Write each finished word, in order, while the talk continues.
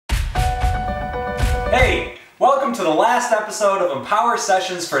Hey, welcome to the last episode of Empower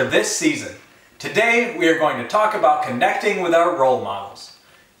Sessions for this season. Today we are going to talk about connecting with our role models.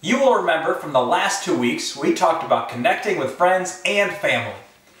 You will remember from the last 2 weeks we talked about connecting with friends and family.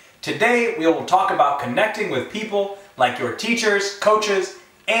 Today we will talk about connecting with people like your teachers, coaches,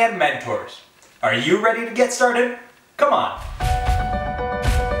 and mentors. Are you ready to get started? Come on!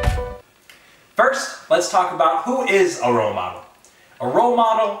 First, let's talk about who is a role model. A role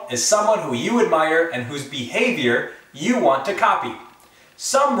model is someone who you admire and whose behavior you want to copy.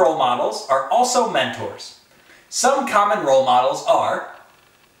 Some role models are also mentors. Some common role models are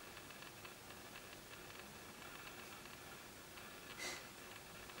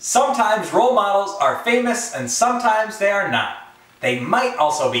sometimes role models are famous and sometimes they are not. They might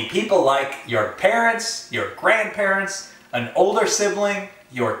also be people like your parents, your grandparents, an older sibling,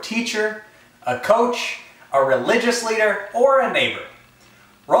 your teacher, a coach, a religious leader, or a neighbor.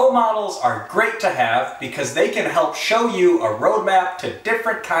 Role models are great to have because they can help show you a roadmap to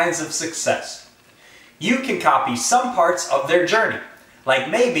different kinds of success. You can copy some parts of their journey, like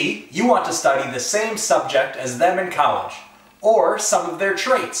maybe you want to study the same subject as them in college, or some of their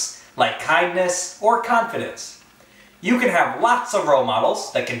traits, like kindness or confidence. You can have lots of role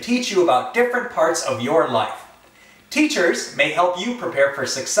models that can teach you about different parts of your life. Teachers may help you prepare for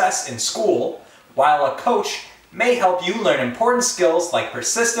success in school, while a coach may help you learn important skills like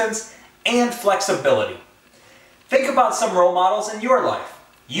persistence and flexibility. Think about some role models in your life.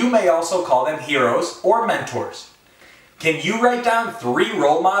 You may also call them heroes or mentors. Can you write down 3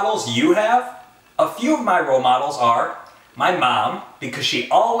 role models you have? A few of my role models are my mom, because she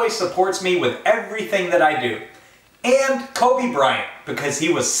always supports me with everything that I do, and Kobe Bryant, because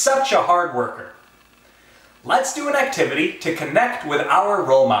he was such a hard worker. Let's do an activity to connect with our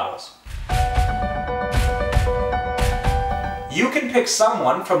role models. You can pick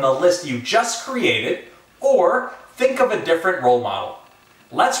someone from the list you just created, or think of a different role model.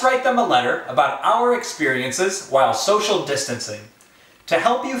 Let's write them a letter about our experiences while social distancing. To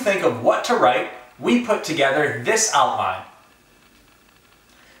help you think of what to write, we put together this outline.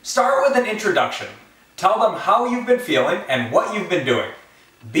 Start with an introduction. Tell them how you've been feeling and what you've been doing.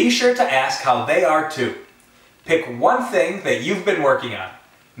 Be sure to ask how they are too. Pick one thing that you've been working on.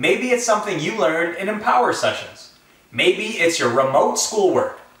 Maybe it's something you learned in Empower Sessions. Maybe it's your remote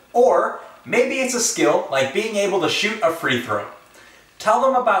schoolwork, or maybe it's a skill like being able to shoot a free throw. Tell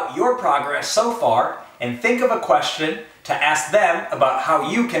them about your progress so far and think of a question to ask them about how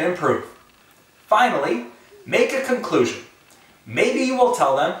you can improve. Finally, make a conclusion. Maybe you will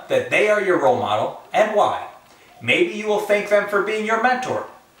tell them that they are your role model and why. Maybe you will thank them for being your mentor,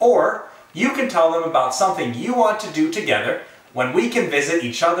 or you can tell them about something you want to do together when we can visit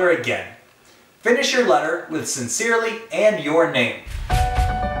each other again. Finish your letter with sincerely and your name.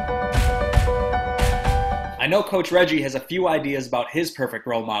 I know Coach Reggie has a few ideas about his perfect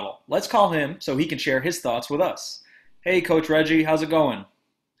role model. Let's call him so he can share his thoughts with us. Hey, Coach Reggie, how's it going?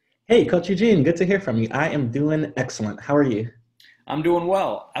 Hey, Coach Eugene, good to hear from you. I am doing excellent. How are you? I'm doing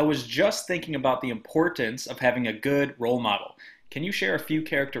well. I was just thinking about the importance of having a good role model. Can you share a few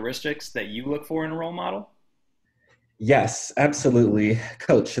characteristics that you look for in a role model? Yes, absolutely.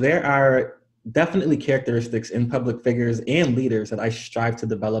 Coach, there are definitely characteristics in public figures and leaders that I strive to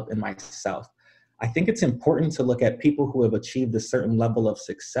develop in myself. I think it's important to look at people who have achieved a certain level of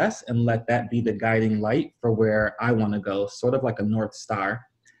success and let that be the guiding light for where I want to go, sort of like a North Star.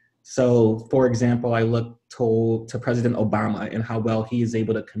 So, for example, I look to President Obama and how well he is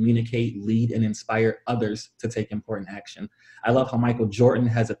able to communicate, lead, and inspire others to take important action. I love how Michael Jordan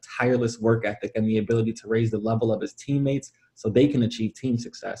has a tireless work ethic and the ability to raise the level of his teammates so they can achieve team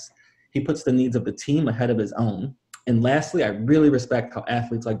success. He puts the needs of the team ahead of his own. And lastly, I really respect how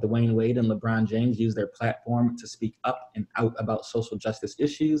athletes like Dwayne Wade and LeBron James use their platform to speak up and out about social justice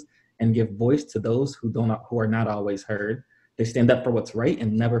issues and give voice to those who are not always heard. They stand up for what's right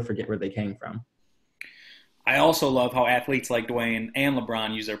and never forget where they came from. I also love how athletes like Dwayne and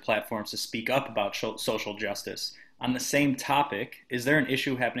LeBron use their platforms to speak up about social justice. On the same topic, is there an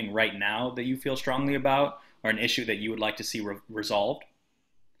issue happening right now that you feel strongly about, or an issue that you would like to see resolved?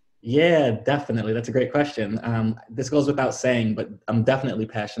 Yeah, definitely. That's a great question. This goes without saying, but I'm definitely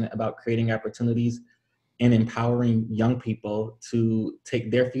passionate about creating opportunities and empowering young people to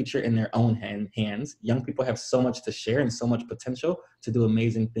take their future in their own hands. Young people have so much to share and so much potential to do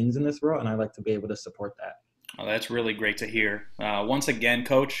amazing things in this world, and I like to be able to support that. Oh, that's really great to hear. Once again,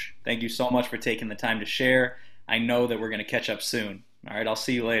 Coach, thank you so much for taking the time to share. I know that we're going to catch up soon. All right, I'll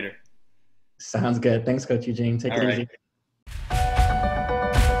see you later. Sounds good. Thanks, Coach Eugene. Take it easy.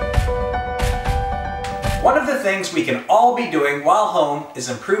 One of the things we can all be doing while home is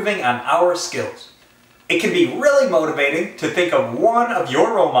improving on our skills. It can be really motivating to think of one of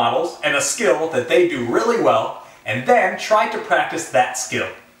your role models and a skill that they do really well, and then try to practice that skill.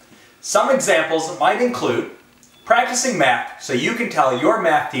 Some examples might include practicing math so you can tell your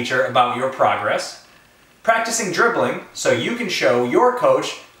math teacher about your progress, practicing dribbling so you can show your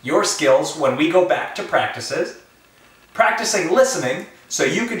coach your skills when we go back to practices, practicing listening so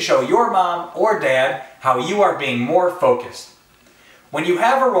you can show your mom or dad how you are being more focused. When you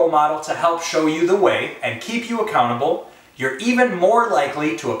have a role model to help show you the way and keep you accountable, you're even more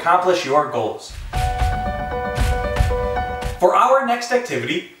likely to accomplish your goals. For our next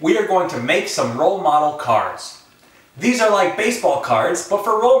activity, we are going to make some role model cards. These are like baseball cards, but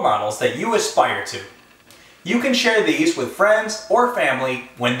for role models that you aspire to. You can share these with friends or family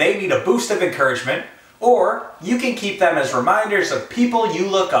when they need a boost of encouragement, or you can keep them as reminders of people you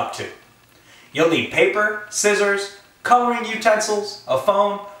look up to. You'll need paper, scissors, coloring utensils, a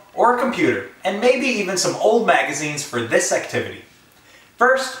phone, or a computer, and maybe even some old magazines for this activity.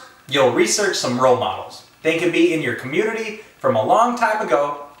 First, you'll research some role models. They can be in your community from a long time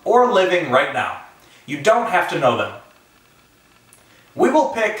ago or living right now. You don't have to know them. We will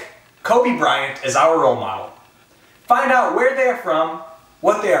pick Kobe Bryant as our role model. Find out where they are from,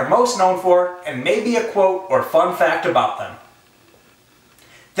 what they are most known for, and maybe a quote or fun fact about them.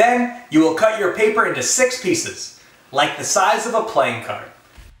 Then, you will cut your paper into 6 pieces, like the size of a playing card.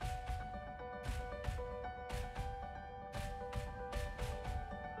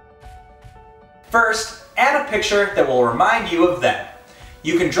 First, add a picture that will remind you of them.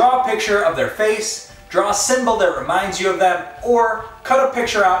 You can draw a picture of their face, draw a symbol that reminds you of them, or cut a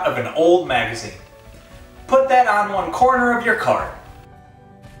picture out of an old magazine. Put that on one corner of your card.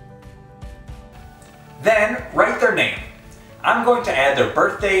 Then, write their name. I'm going to add their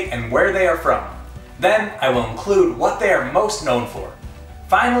birthday and where they are from. Then, I will include what they are most known for.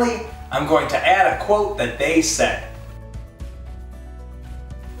 Finally, I'm going to add a quote that they said.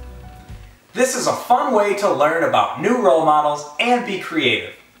 This is a fun way to learn about new role models and be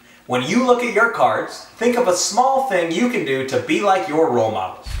creative. When you look at your cards, think of a small thing you can do to be like your role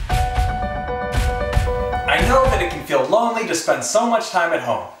models. I know that it can feel lonely to spend so much time at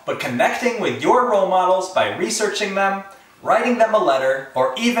home, but connecting with your role models by researching them, writing them a letter,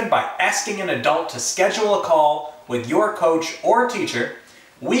 or even by asking an adult to schedule a call with your coach or teacher,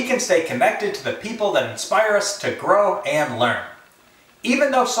 we can stay connected to the people that inspire us to grow and learn. Even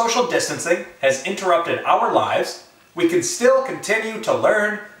though social distancing has interrupted our lives, we can still continue to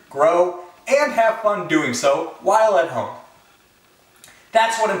learn, grow, and have fun doing so while at home.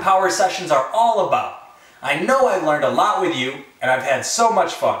 That's what Empower Sessions are all about. I know I've learned a lot with you, and I've had so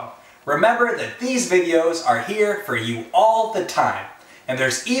much fun. Remember that these videos are here for you all the time, and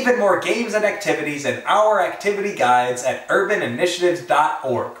there's even more games and activities in our activity guides at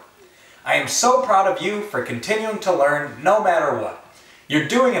urbaninitiatives.org. I am so proud of you for continuing to learn no matter what. You're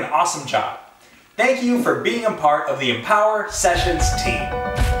doing an awesome job. Thank you for being a part of the Empower Sessions team.